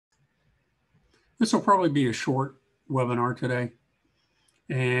This will probably be a short webinar today.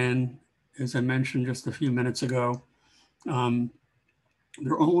 And as I mentioned just a few minutes ago,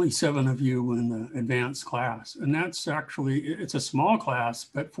 there are only 7 of you in the advanced class. And that's actually, it's a small class,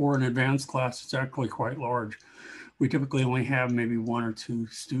 but for an advanced class, it's actually quite large. We typically only have maybe 1 or 2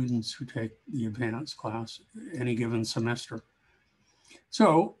 students who take the advanced class any given semester.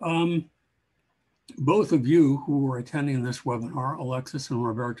 So both of you who were attending this webinar, Alexis and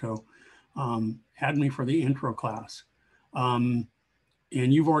Roberto, had me for the intro class. And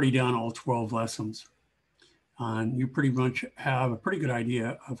you've already done all 12 lessons. And you pretty much have a pretty good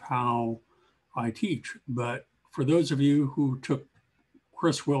idea of how I teach. But for those of you who took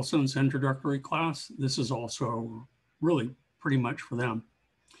Chris Wilson's introductory class, this is also really pretty much for them.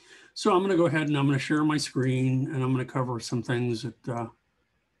 So I'm going to go ahead and I'm going to share my screen and I'm going to cover some things that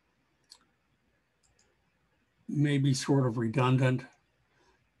may be sort of redundant.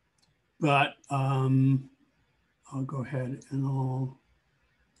 But I'll go ahead and I'll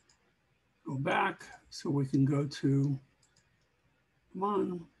go back so we can go to,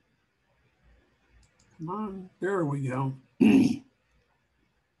 come on, there we go.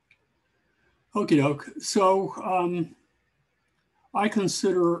 Okie doke. So I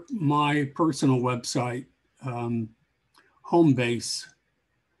consider my personal website home base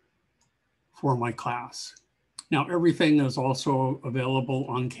for my class. Now, everything is also available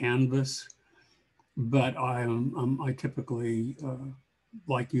on Canvas, but I typically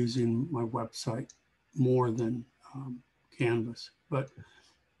like using my website more than Canvas, but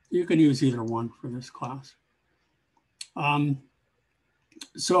you can use either one for this class.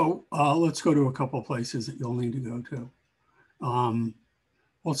 So let's go to a couple of places that you'll need to go to.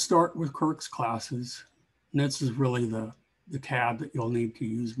 We'll start with Kirk's classes. And this is really the tab that you'll need to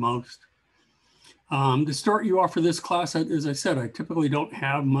use most. To start you off for this class, as I said, I typically don't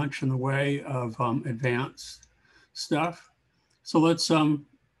have much in the way of advanced stuff. So let's,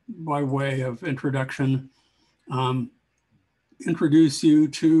 by way of introduction, introduce you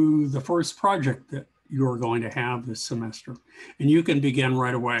to the first project that you're going to have this semester. And you can begin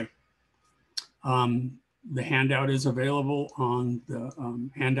right away. The handout is available on the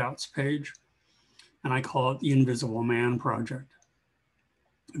handouts page, and I call it the Invisible Man Project.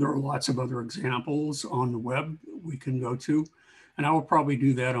 There are lots of other examples on the web we can go to, and I will probably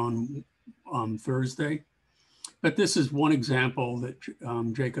do that on Thursday. But this is one example that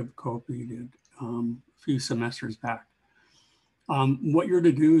Jacob Copey did a few semesters back. What you're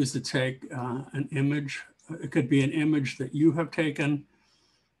to do is to take an image. It could be an image that you have taken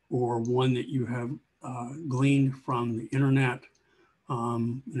or one that you have gleaned from the internet.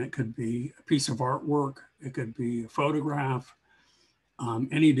 And it could be a piece of artwork. It could be a photograph,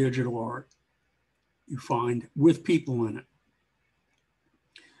 any digital art you find with people in it.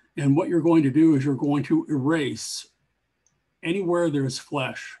 And what you're going to do is you're going to erase anywhere there's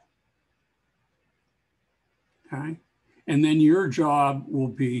flesh. Okay. And then your job will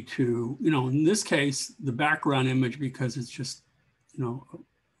be to, in this case, the background image, because it's just, a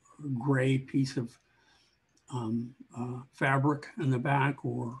gray piece of fabric in the back,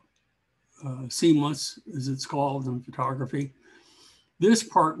 or seamless, as it's called in photography. This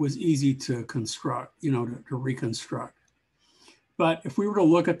part was easy to construct, to reconstruct. But if we were to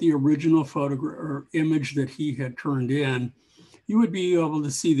look at the original photograph or image that he had turned in, you would be able to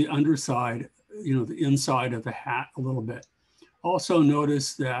see the underside, the inside of the hat a little bit. Also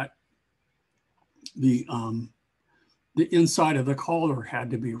notice that the inside of the collar had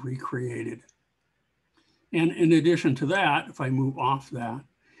to be recreated. And in addition to that, if I move off that,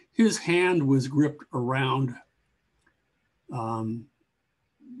 his hand was gripped around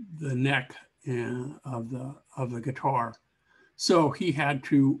the neck of the guitar. So he had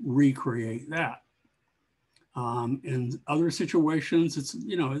to recreate that. In other situations, it's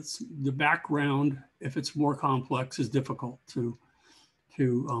the background, if it's more complex, is difficult to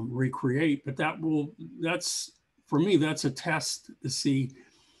recreate. But that's for me, that's a test to see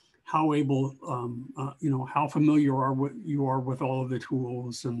how able, how familiar you are with all of the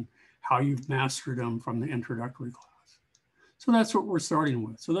tools and how you've mastered them from the introductory class. So that's what we're starting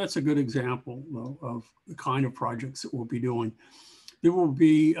with. So that's a good example of the kind of projects that we'll be doing. There will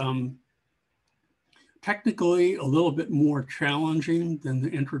be technically a little bit more challenging than the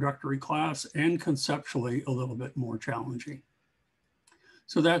introductory class, and conceptually a little bit more challenging.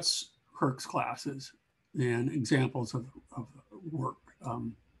 So that's Kirk's classes and examples of work,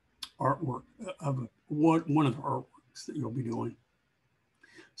 artwork, of one of the artworks that you'll be doing.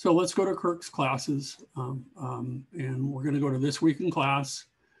 So let's go to Kirk's classes, and we're going to go to This Week in Class.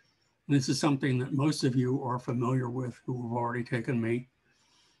 This is something that most of you are familiar with who have already taken me.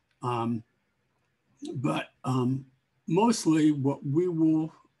 But mostly what we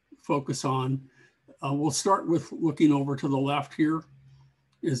will focus on, we'll start with looking over to the left here,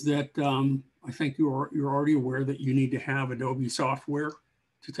 is that I think you're already aware that you need to have Adobe software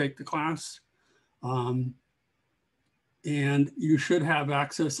to take the class. And you should have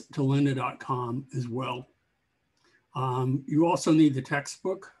access to lynda.com as well. You also need the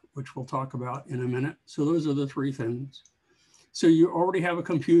textbook, which we'll talk about in a minute. So those are the three things. So you already have a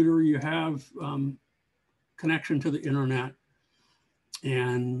computer, you have connection to the internet.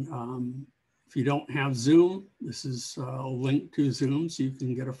 And if you don't have Zoom, this is a link to Zoom, so you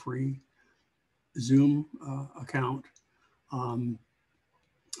can get a free Zoom account.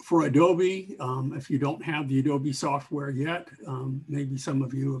 For Adobe, if you don't have the Adobe software yet, maybe some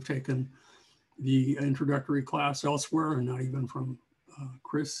of you have taken the introductory class elsewhere, and not even from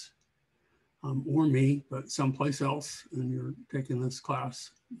Chris or me, but someplace else, and you're taking this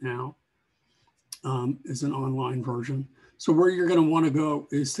class now as an online version. So where you're going to want to go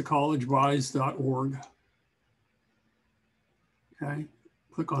is to collegebuys.org. Okay,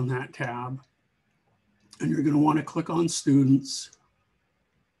 click on that tab, and you're going to want to click on students.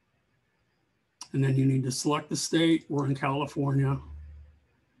 And then you need to select the state. We're in California.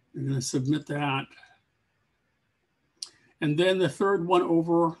 You're going to submit that. And then the third one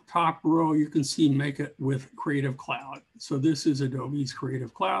over, top row, you can see make it with Creative Cloud. So this is Adobe's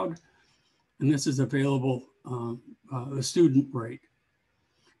Creative Cloud, and this is available the student rate.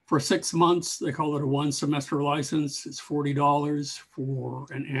 For 6 months, they call it a 1 semester license. It's $40. For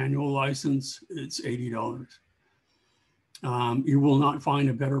an annual license, it's $80. You will not find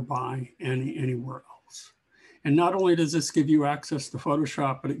a better buy anywhere else. And not only does this give you access to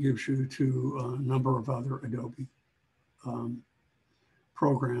Photoshop, but it gives you to a number of other Adobe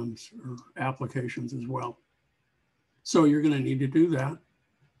programs or applications as well. So you're going to need to do that,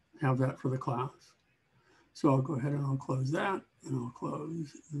 have that for the class. So I'll go ahead and I'll close that, and I'll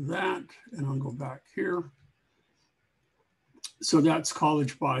close that, and I'll go back here. So that's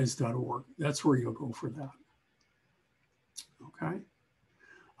collegebuys.org. That's where you'll go for that. Okay.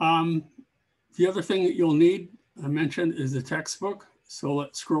 The other thing that you'll need, I mentioned, is the textbook. So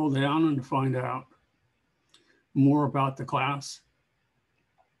let's scroll down and find out more about the class.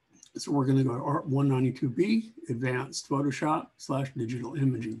 So we're going to go to Art 192B, Advanced Photoshop / Digital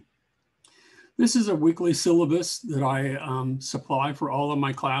Imaging. This is a weekly syllabus that I supply for all of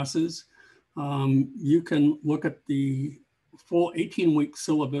my classes. You can look at the full 18-week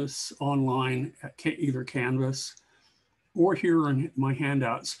syllabus online at either Canvas or here on my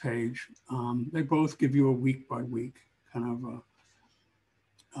handouts page. They both give you a week by week kind of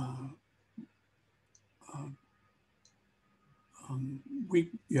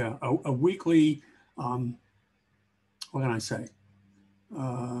a weekly, what can I say?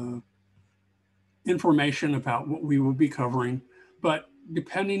 Information about what we will be covering. But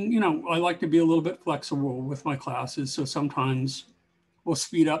depending, I like to be a little bit flexible with my classes. So sometimes we'll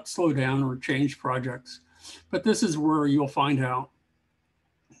speed up, slow down, or change projects. But this is where you'll find out.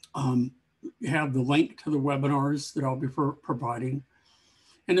 You have the link to the webinars that I'll be providing.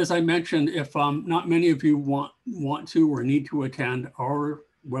 And as I mentioned, if not many of you want to or need to attend our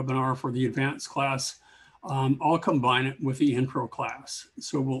webinar for the advanced class, I'll combine it with the intro class.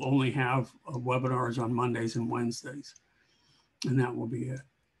 So we'll only have webinars on Mondays and Wednesdays, and that will be at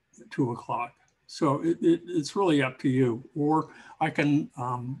 2 o'clock. So it's really up to you. Or I can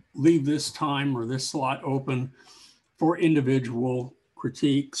leave this time or this slot open for individual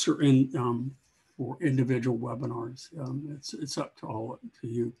critiques or for individual webinars. It's up to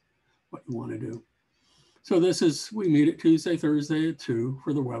you what you want to do. So we meet at Tuesday, Thursday at 2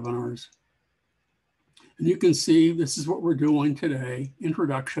 for the webinars. And you can see this is what we're doing today: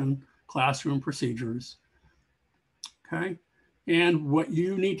 introduction, classroom procedures. Okay. And what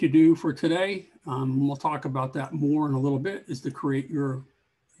you need to do for today, we'll talk about that more in a little bit, is to create your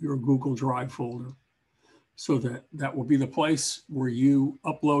Google Drive folder. So that will be the place where you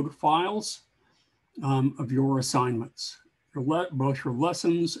upload files of your assignments, both your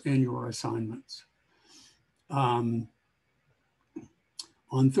lessons and your assignments. On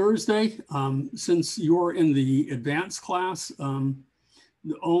Thursday, since you're in the advanced class,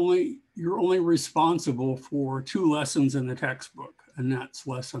 you're only responsible for 2 lessons in the textbook, and that's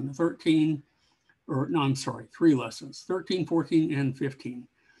lesson 13, or no, I'm sorry, 3 lessons, 13, 14, and 15.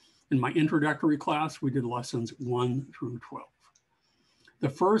 In my introductory class, we did lessons 1 through 12. The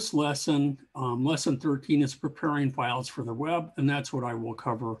first lesson, lesson 13, is preparing files for the web, and that's what I will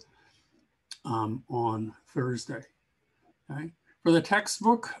cover on Thursday. Okay. For the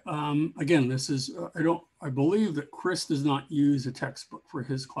textbook, again, this is, I believe that Chris does not use a textbook for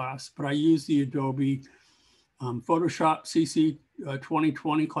his class, but I use the Adobe Photoshop CC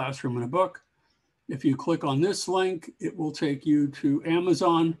 2020 Classroom in a Book. If you click on this link, it will take you to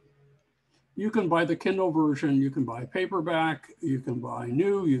Amazon. You can buy the Kindle version, you can buy paperback, you can buy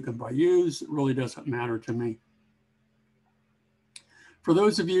new, you can buy used. It really doesn't matter to me. For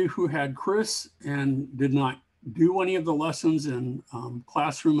those of you who had Chris and did not do any of the lessons in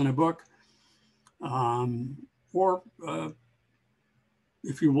Classroom in a Book, or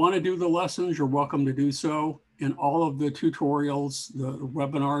if you want to do the lessons, you're welcome to do so. And all of the tutorials, the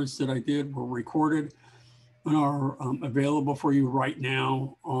webinars that I did were recorded and are available for you right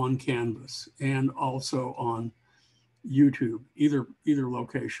now on Canvas and also on YouTube. Either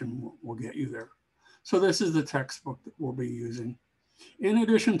location will get you there. So this is the textbook that we'll be using. In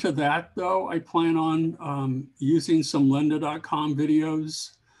addition to that, though, I plan on using some lynda.com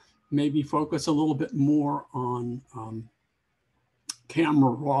videos, maybe focus a little bit more on Camera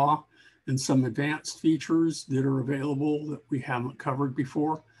Raw and some advanced features that are available that we haven't covered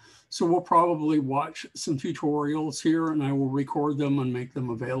before. So we'll probably watch some tutorials here and I will record them and make them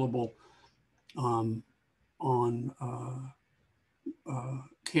available on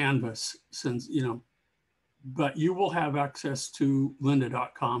Canvas, since, you know, but you will have access to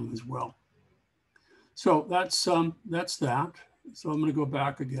lynda.com as well. So that's that. So I'm going to go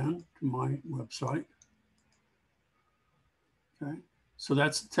back again to my website. Okay, so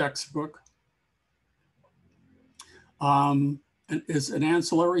that's the textbook. And is an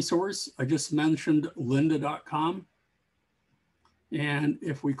ancillary source. I just mentioned lynda.com. And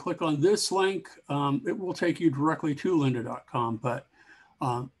if we click on this link, it will take you directly to lynda.com, but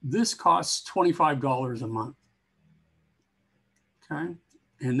this costs $25 a month. Okay,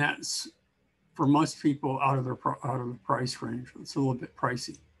 and that's for most people out of the price range. It's a little bit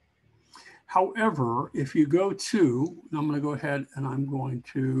pricey. However, if you go to, and I'm going to go ahead and I'm going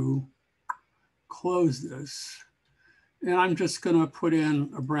to close this, and I'm just going to put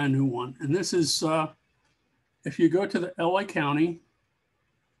in a brand new one. And this is, if you go to the LA County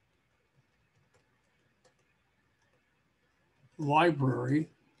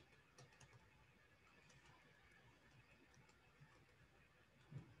Library,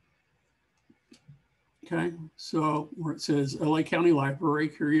 okay, so where it says LA County Library,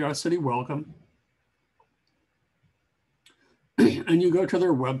 Curiosity Welcome, and you go to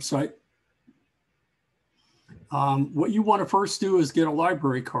their website. What you want to first do is get a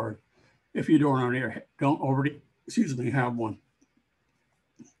library card if you don't already have one.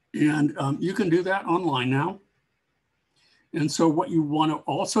 And you can do that online now. And so what you want to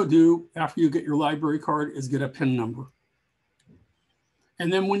also do after you get your library card is get a PIN number.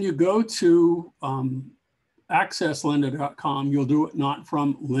 And then when you go to access lynda.com, you'll do it not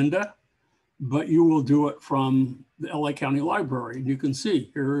from Lynda, but you will do it from the LA County Library. And you can see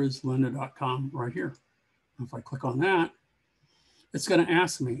here is lynda.com right here. If I click on that, it's going to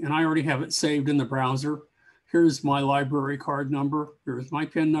ask me, and I already have it saved in the browser. Here's my library card number. Here's my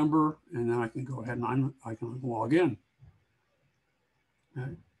PIN number, and then I can go ahead and I can log in. Okay.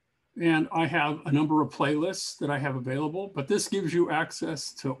 And I have a number of playlists that I have available, but this gives you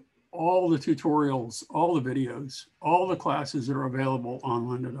access to all the tutorials, all the videos, all the classes that are available on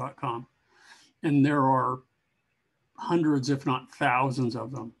lynda.com. And there are hundreds, if not thousands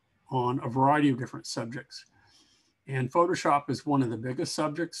of them on a variety of different subjects. And Photoshop is one of the biggest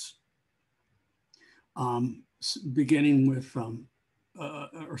subjects, beginning with,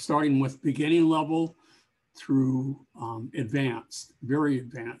 or starting with beginning level through advanced, very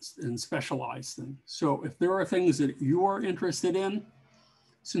advanced and specialized things. So if there are things that you are interested in,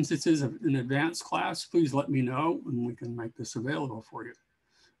 since this is an advanced class, please let me know and we can make this available for you.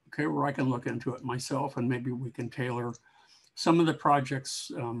 Okay, where I can look into it myself and maybe we can tailor some of the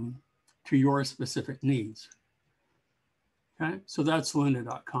projects to your specific needs. Okay, so that's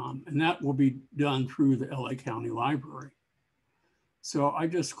lynda.com, and that will be done through the LA County Library. So I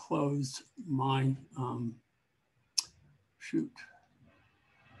just closed my, shoot.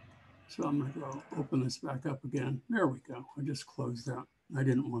 So I'm gonna go open this back up again. There we go, I just closed that. I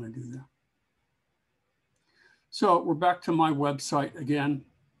didn't wanna do that. So we're back to my website again.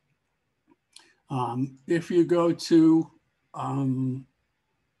 If you go to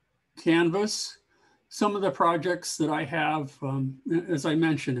Canvas, some of the projects that I have, as I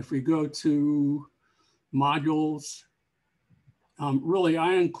mentioned, if we go to modules, really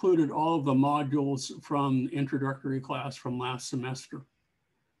I included all of the modules from the introductory class from last semester.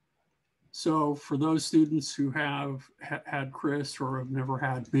 So for those students who have had Chris or have never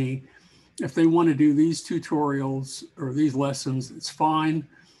had me, If they want to do these tutorials or these lessons, it's fine.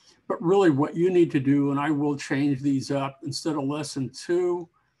 But really what you need to do, and I will change these up, instead of lesson 2,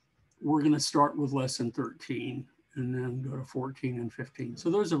 we're going to start with lesson 13 and then go to 14 and 15.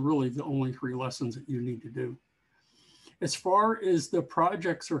 So those are really the only 3 lessons that you need to do. As far as the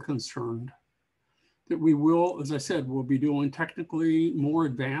projects are concerned, that we will, as I said, we'll be doing technically more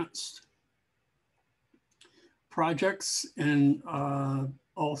advanced projects and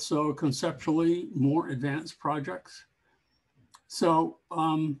also conceptually more advanced projects. So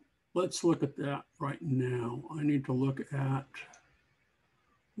let's look at that right now. I need to look at,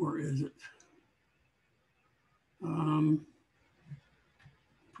 where is it?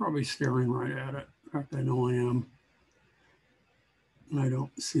 Probably staring right at it. In fact, I know I am. I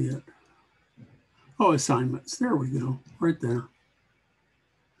don't see it. Oh, assignments. There we go, right there.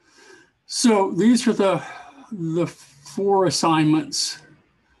 So these are the 4 assignments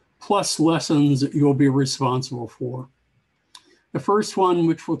plus lessons that you'll be responsible for. The first one,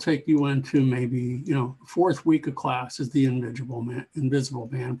 which will take you into maybe, 4th week of class, is the Invisible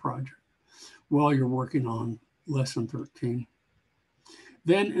Man project while you're working on lesson 13.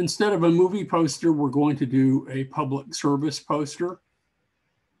 Then instead of a movie poster, we're going to do a public service poster,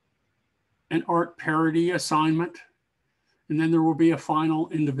 an art parody assignment, and then there will be a final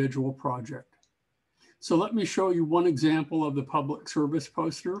individual project. So let me show you one example of the public service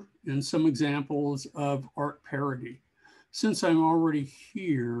poster and some examples of art parody. Since I'm already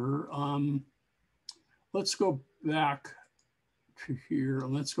here, let's go back to here.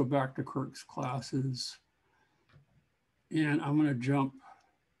 And let's go back to Kirk's classes. And I'm going to jump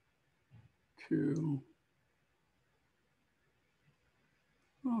to,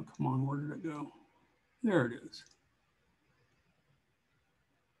 oh, come on, where did it go? There it is.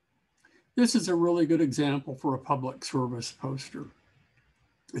 This is a really good example for a public service poster.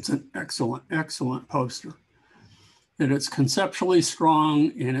 It's an excellent, excellent poster. And it's conceptually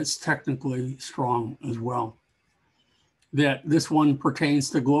strong and it's technically strong as well. That this one pertains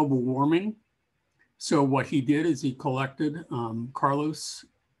to global warming. So what he did is he collected, Carlos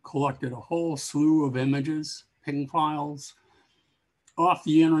collected a whole slew of images, ping files off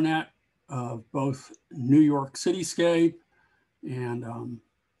the internet of both New York cityscape and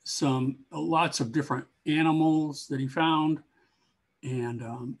lots of different animals that he found, and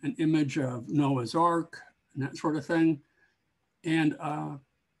an image of Noah's Ark and that sort of thing, and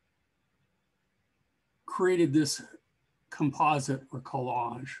created this composite or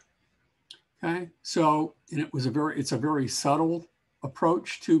collage. Okay, so, and it's a very subtle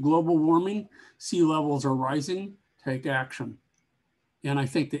approach to global warming. Sea levels are rising, take action. And I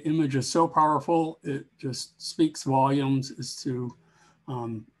think the image is so powerful, it just speaks volumes as to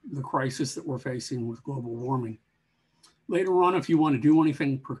the crisis that we're facing with global warming. Later on, if you want to do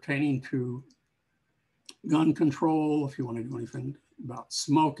anything pertaining to gun control, if you want to do anything about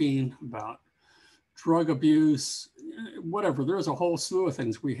smoking, about drug abuse, whatever, there's a whole slew of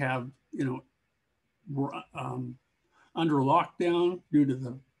things we have, we're under lockdown due to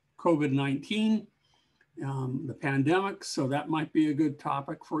the COVID-19, the pandemic. So that might be a good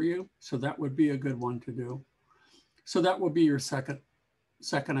topic for you. So that would be a good one to do. So that would be your second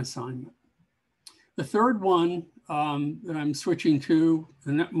assignment. The third one that I'm switching to,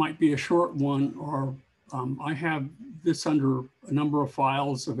 and that might be a short one, or I have this under a number of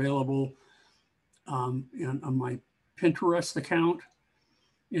files available and on my Pinterest account,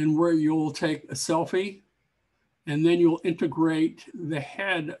 and where you'll take a selfie and then you'll integrate the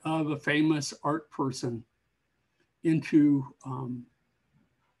head of a famous art person into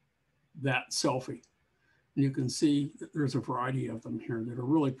that selfie. And you can see that there's a variety of them here that are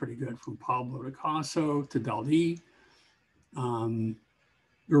really pretty good, from Pablo Picasso to Dalí.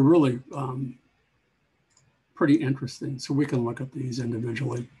 They're really pretty interesting. So we can look at these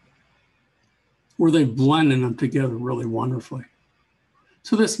individually, where they've blended them together really wonderfully.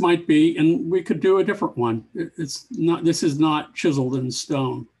 So this might be, and we could do a different one. It's not, this is not chiseled in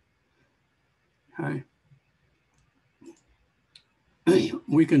stone. Okay.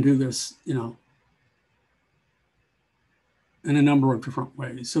 We can do this, in a number of different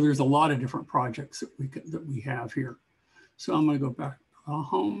ways. So there's a lot of different projects that we have here. So I'm going to go back to a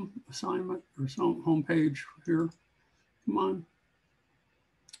home assignment or some home page here. Come on.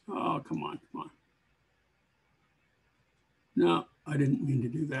 Oh, come on. No, I didn't mean to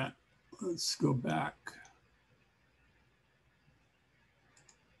do that. Let's go back.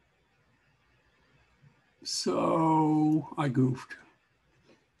 So I goofed.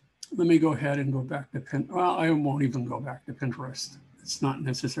 Let me go ahead and go back to Pinterest. Well, I won't even go back to Pinterest. It's not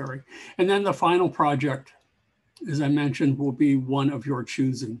necessary. And then the final project, as I mentioned, will be one of your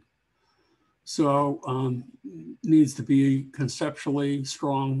choosing. So needs to be conceptually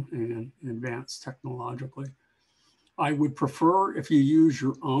strong and advanced technologically. I would prefer if you use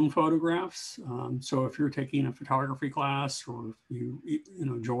your own photographs. So if you're taking a photography class or if you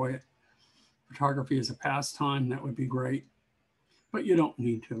enjoy it, photography as a pastime, that would be great, but you don't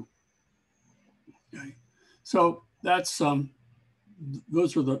need to. Okay. So that's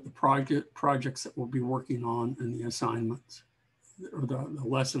those are the projects that we'll be working on in the assignments or the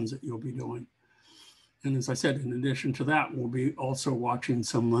lessons that you'll be doing. And as I said, in addition to that, we'll be also watching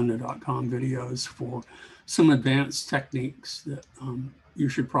some lynda.com videos for some advanced techniques that you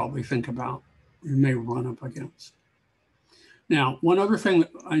should probably think about, you may run up against. Now, one other thing that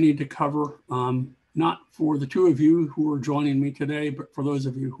I need to cover, not for the two of you who are joining me today, but for those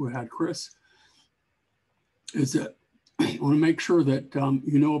of you who had Chris, is that I want to make sure that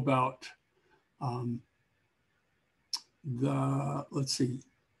you know about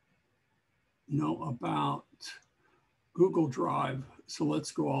about Google Drive. So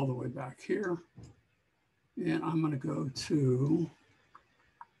let's go all the way back here. And I'm going to go to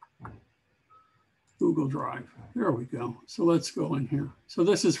Google Drive. There we go. So let's go in here. So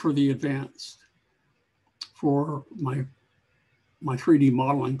this is for the advanced, for my 3D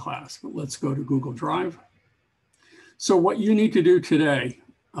modeling class. But let's go to Google Drive. So what you need to do today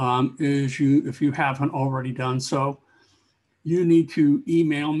is if you haven't already done so, you need to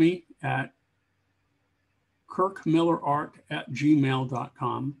email me at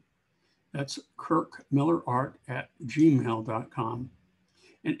kirkmillerart@gmail.com. That's kirkmillerart@gmail.com.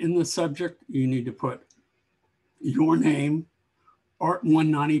 And in the subject, you need to put your name,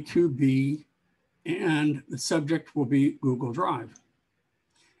 Art192B, and the subject will be Google Drive.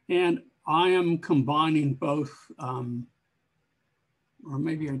 And I am combining both, or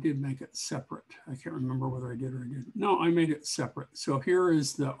maybe I did make it separate. I can't remember whether I did or I didn't. No, I made it separate. So here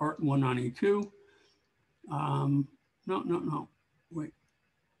is the Art192. No, wait.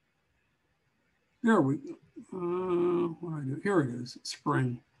 There we go. What do I do? Here it is,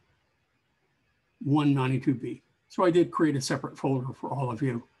 Spring 192B. So I did create a separate folder for all of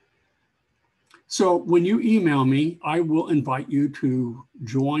you. So when you email me, I will invite you to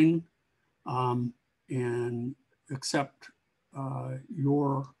join and accept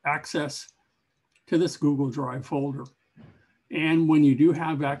your access to this Google Drive folder. And when you do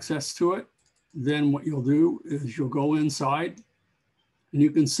have access to it, then what you'll do is you'll go inside and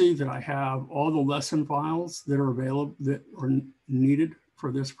you can see that I have all the lesson files that are available, that are needed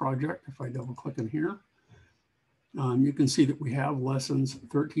for this project. If I double click in here, you can see that we have lessons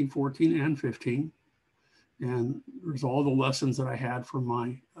 13, 14, and 15. And there's all the lessons that I had for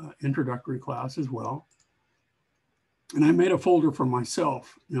my introductory class as well. And I made a folder for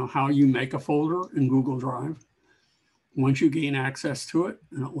myself, how you make a folder in Google Drive. Once you gain access to it,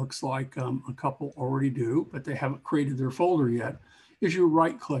 and it looks like a couple already do, but they haven't created their folder yet, is you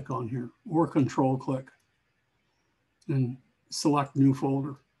right click on here or control click and select new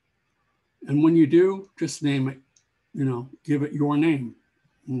folder. And when you do, just name it, give it your name.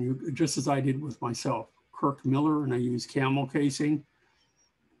 And just as I did with myself, Kirk Miller, and I use camel casing.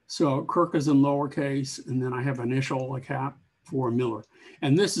 So Kirk is in lowercase, and then I have initial, a cap for Miller.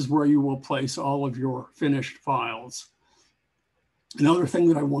 And this is where you will place all of your finished files. Another thing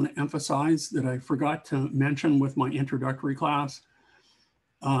that I want to emphasize that I forgot to mention with my introductory class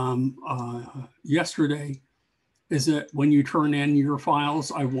yesterday is that when you turn in your files,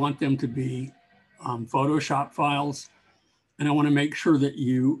 I want them to be Photoshop files. And I want to make sure that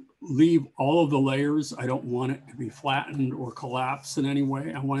you leave all of the layers. I don't want it to be flattened or collapsed in any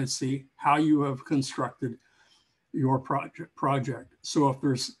way. I want to see how you have constructed your project. So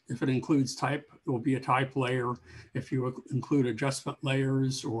if it includes type, there will be a type layer. If you include adjustment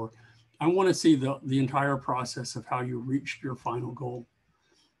layers, or I want to see the entire process of how you reached your final goal.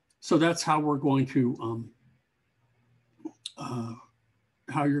 So that's how we're going to,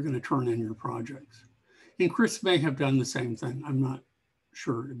 how you're going to turn in your projects. And Chris may have done the same thing. I'm not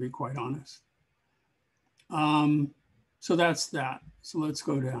sure, to be quite honest. So that's that. So let's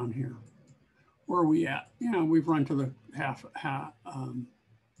go down here. Where are we at? Yeah, we've run to the half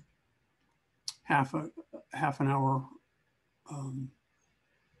an hour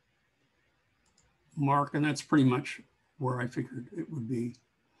mark, and that's pretty much where I figured it would be.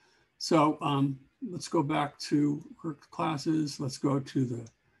 So let's go back to Kirk's classes. Let's go to the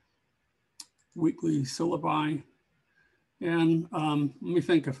weekly syllabi. And let me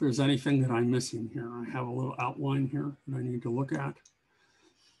think if there's anything that I'm missing here. I have a little outline here that I need to look at.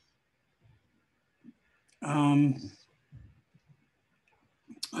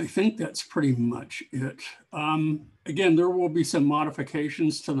 I I think that's pretty much it. Again, there will be some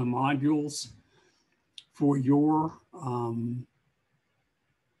modifications to the modules for your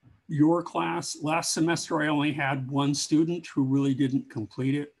class. Last semester, I only had one student who really didn't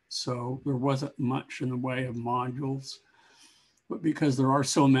complete it, so there wasn't much in the way of modules. But because there are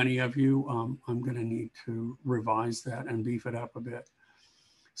so many of you, I'm going to need to revise that and beef it up a bit.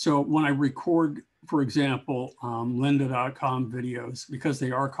 So when I record, for example, lynda.com videos, because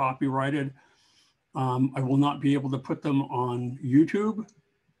they are copyrighted, I will not be able to put them on YouTube.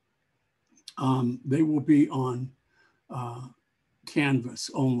 They will be on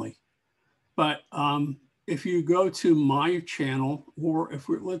Canvas only. But if you go to my channel, or if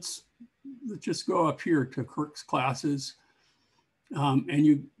let's just go up here to Kirk's classes,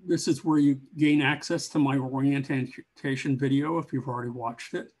 and this is where you gain access to my orientation video if you've already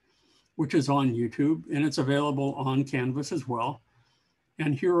watched it, which is on YouTube, and it's available on Canvas as well.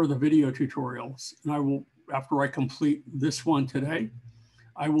 And here are the video tutorials. And I will, after I complete this one today,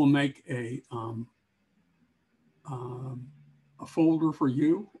 I will make a folder for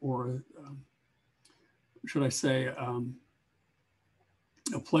you, or should I say a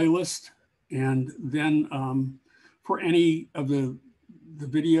playlist, and then for any of the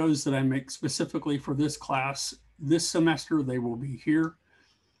videos that I make specifically for this class this semester, they will be here.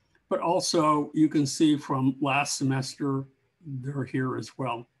 But also you can see from last semester, they're here as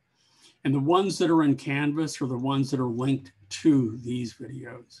well. And the ones that are in Canvas are the ones that are linked to these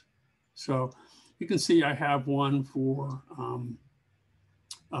videos. So you can see I have one for,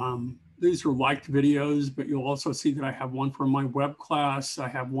 these are liked videos, but you'll also see that I have one for my web class. I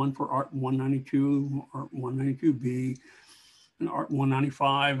have one for Art 192, Art 192B, and Art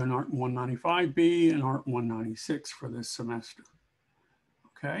 195, and Art 195B, and Art 196 for this semester.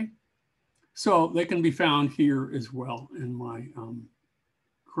 Okay, so they can be found here as well in my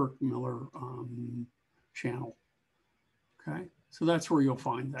Kirk Miller channel. Okay, so that's where you'll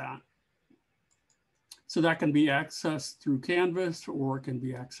find that. So that can be accessed through Canvas, or it can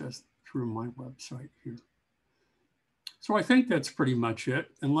be accessed through my website here. So I think that's pretty much it,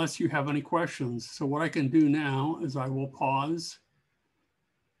 unless you have any questions. So what I can do now is I will pause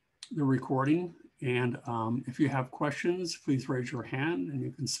the recording, and if you have questions, please raise your hand and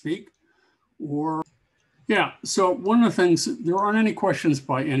you can speak. Or, yeah, so one of the things, there aren't any questions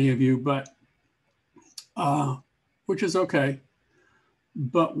by any of you, but, which is okay.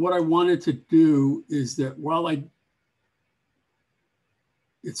 But what I wanted to do is that while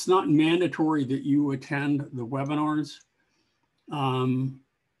it's not mandatory that you attend the webinars,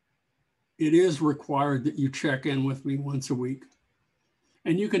 it is required that you check in with me once a week.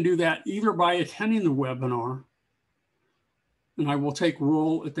 And you can do that either by attending the webinar, and I will take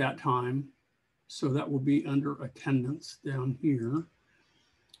roll at that time. So that will be under attendance down here.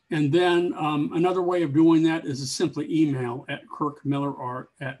 And then another way of doing that is to simply email at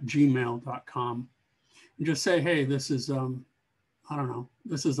kirkmillerart@gmail.com. And just say, hey, this is, I don't know,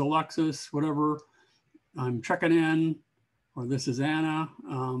 this is Alexis, whatever, I'm checking in, or this is Anna,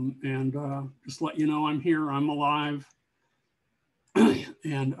 and just let you know I'm here, I'm alive.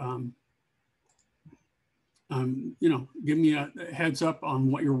 And, you know, give me a heads up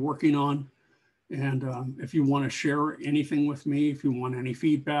on what you're working on. And if you want to share anything with me, if you want any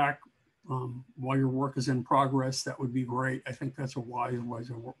feedback while your work is in progress, that would be great. I think that's a wise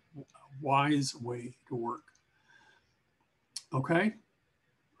way to work. Okay,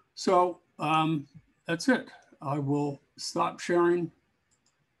 so that's it. I will stop sharing,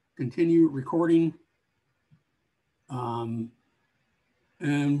 continue recording. And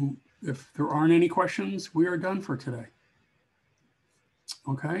if there aren't any questions, we are done for today.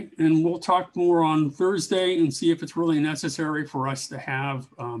 Okay, and we'll talk more on Thursday and see if it's really necessary for us to have,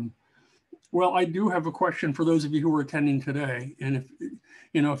 well, I do have a question for those of you who are attending today. And if,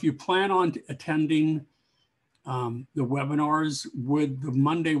 you know, if you plan on attending the webinars, would the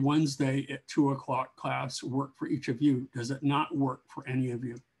Monday, Wednesday at 2 o'clock class work for each of you? Does it not work for any of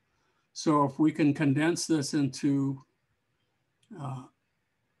you? So if we can condense this into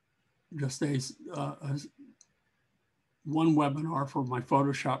just one webinar for my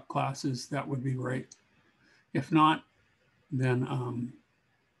Photoshop classes, that would be great. If not, then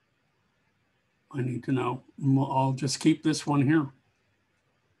I need to know. I'll just keep this one here.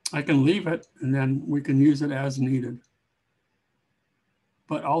 I can leave it and then we can use it as needed.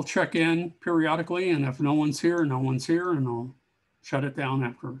 But I'll check in periodically, and if no one's here, no one's here, and I'll shut it down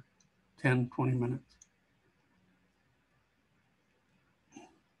after 10, 20 minutes.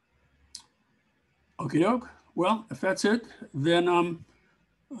 Okie doke. Well, if that's it, then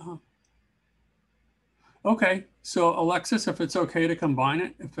Okay, so Alexis, if it's okay to combine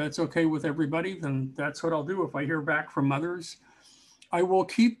it, if that's okay with everybody, then that's what I'll do. If I hear back from others, I will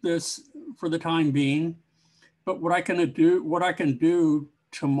keep this for the time being. But what I can do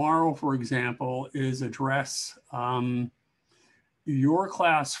tomorrow, for example, is address your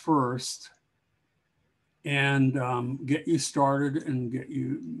class first and get you started and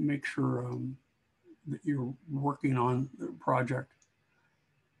make sure that you're working on the project.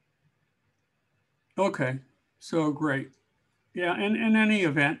 Okay, so great. Yeah, and in any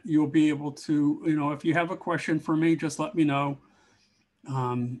event, you'll be able to, if you have a question for me, just let me know.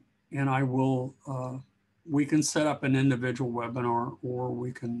 And I will, we can set up an individual webinar, or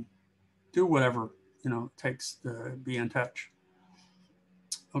we can do whatever, it takes to be in touch.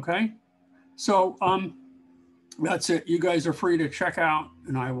 Okay, so that's it. You guys are free to check out,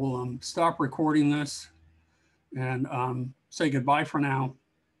 and I will stop recording this and say goodbye for now.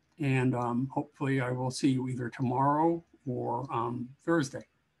 And hopefully I will see you either tomorrow or Thursday.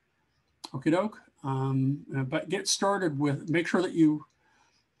 Okie doke. But get started with, make sure that you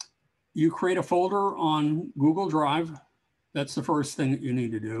create a folder on Google Drive. That's the first thing that you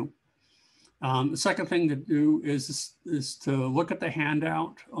need to do. The second thing to do is to look at the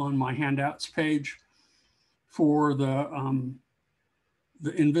handout on my handouts page for the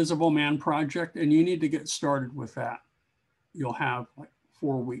Invisible Man project, and you need to get started with that. You'll have like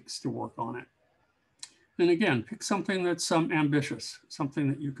 4 weeks to work on it. And again, pick something that's ambitious, something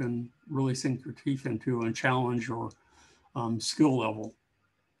that you can really sink your teeth into and challenge your skill level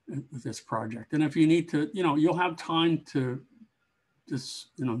with this project. And if you need to, you'll have time to just,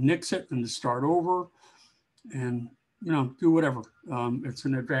 nix it and to start over and, do whatever. It's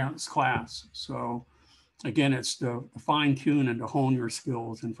an advanced class. So again, it's to fine tune and to hone your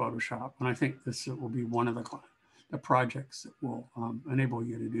skills in Photoshop. And I think this will be one of the projects that will enable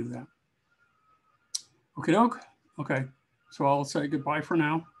you to do that. Okay, doke. Okay, so I'll say goodbye for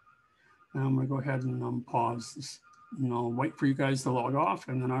now. And I'm going to go ahead and pause this, and I'll wait for you guys to log off,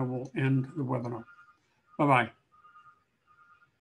 and then I will end the webinar. Bye-bye.